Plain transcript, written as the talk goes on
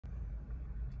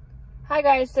Hi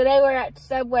guys, today we're at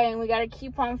Subway and we got a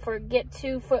coupon for get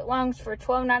 2 footlongs for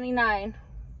 $12.99.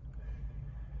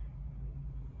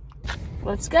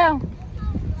 Let's go.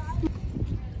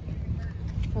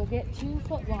 We'll get 2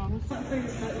 footlongs.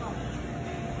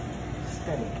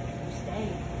 Stay.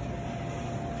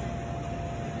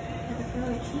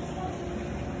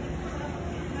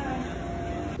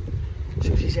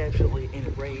 So she's absolutely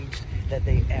enraged that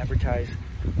they advertise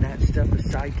that stuff, the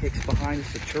sidekicks behind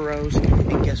us, the churros.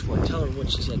 And guess what? Tell her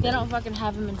what she said. They don't fucking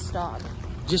have them in stock.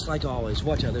 Just like always.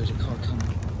 Watch out, there's a car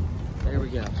coming. There we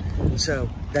go. So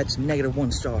that's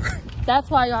 -1 star.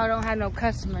 That's why y'all don't have no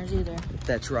customers either.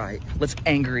 That's right. Let's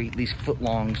angry these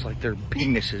footlongs like they're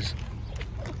penises.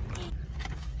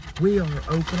 We are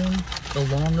opening the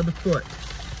long of the foot.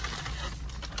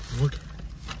 Look.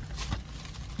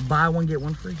 Buy one, get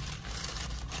one free.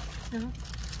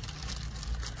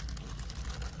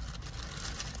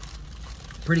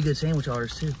 Pretty good sandwich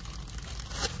orders too.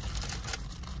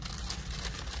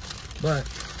 But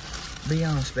be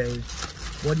honest, babe,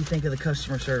 what do you think of the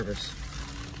customer service?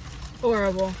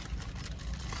 Horrible.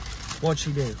 What'd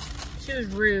she do? She was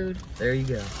rude. There you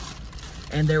go.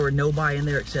 And there were nobody in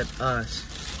there except us.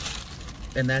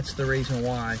 And that's the reason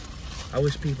why. I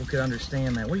wish people could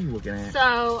understand that. What are you looking at?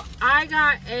 So I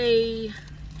got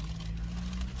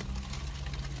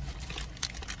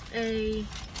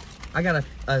I got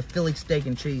a Philly steak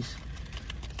and cheese.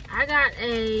 I got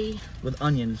a with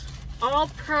onions.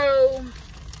 all-pro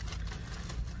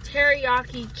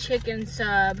teriyaki chicken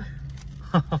sub.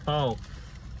 Oh.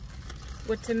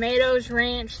 With tomatoes,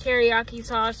 ranch, teriyaki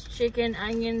sauce, chicken,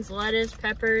 onions, lettuce,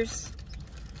 peppers.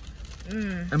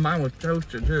 And mine was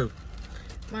toasted too.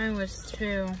 Mine was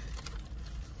too.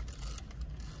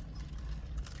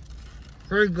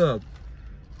 Pretty good.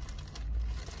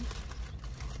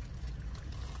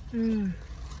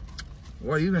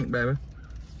 What do you think, baby?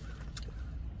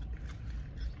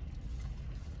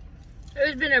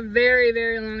 It's been a very,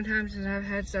 very long time since I've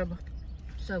had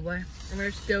Subway, and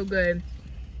they're still good.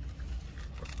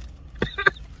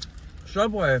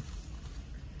 Subway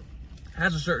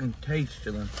has a certain taste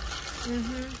to them.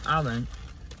 I think.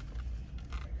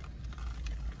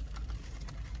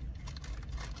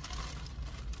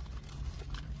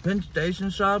 Penn Station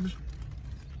subs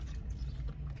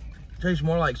taste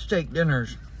more like steak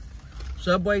dinners.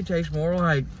 Subway tastes more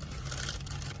like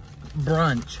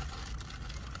brunch.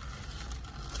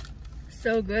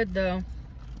 So good though.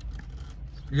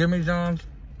 Jimmy John's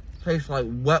tastes like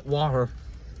wet water.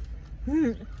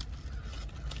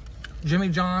 Jimmy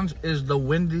John's is the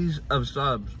Wendy's of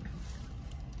subs.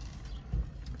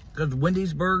 Because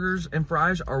Wendy's burgers and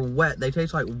fries are wet. They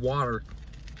taste like water.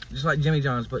 Just like Jimmy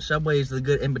John's, but Subway is the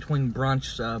good in-between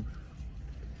brunch sub.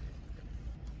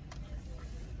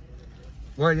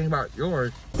 What do you think about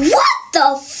yours? What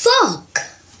the fuck?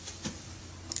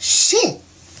 Shit.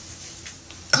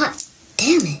 God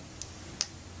damn it.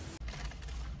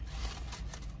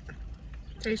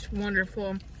 Tastes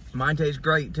wonderful. Mine tastes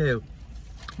great too.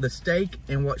 The steak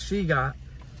and what she got,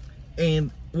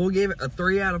 and we'll give it a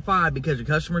 3 out of 5 because the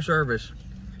customer service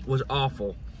was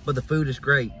awful, but the food is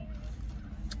great.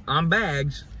 I'm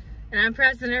Bagz. And I'm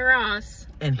President Ross.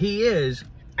 And he is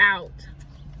out.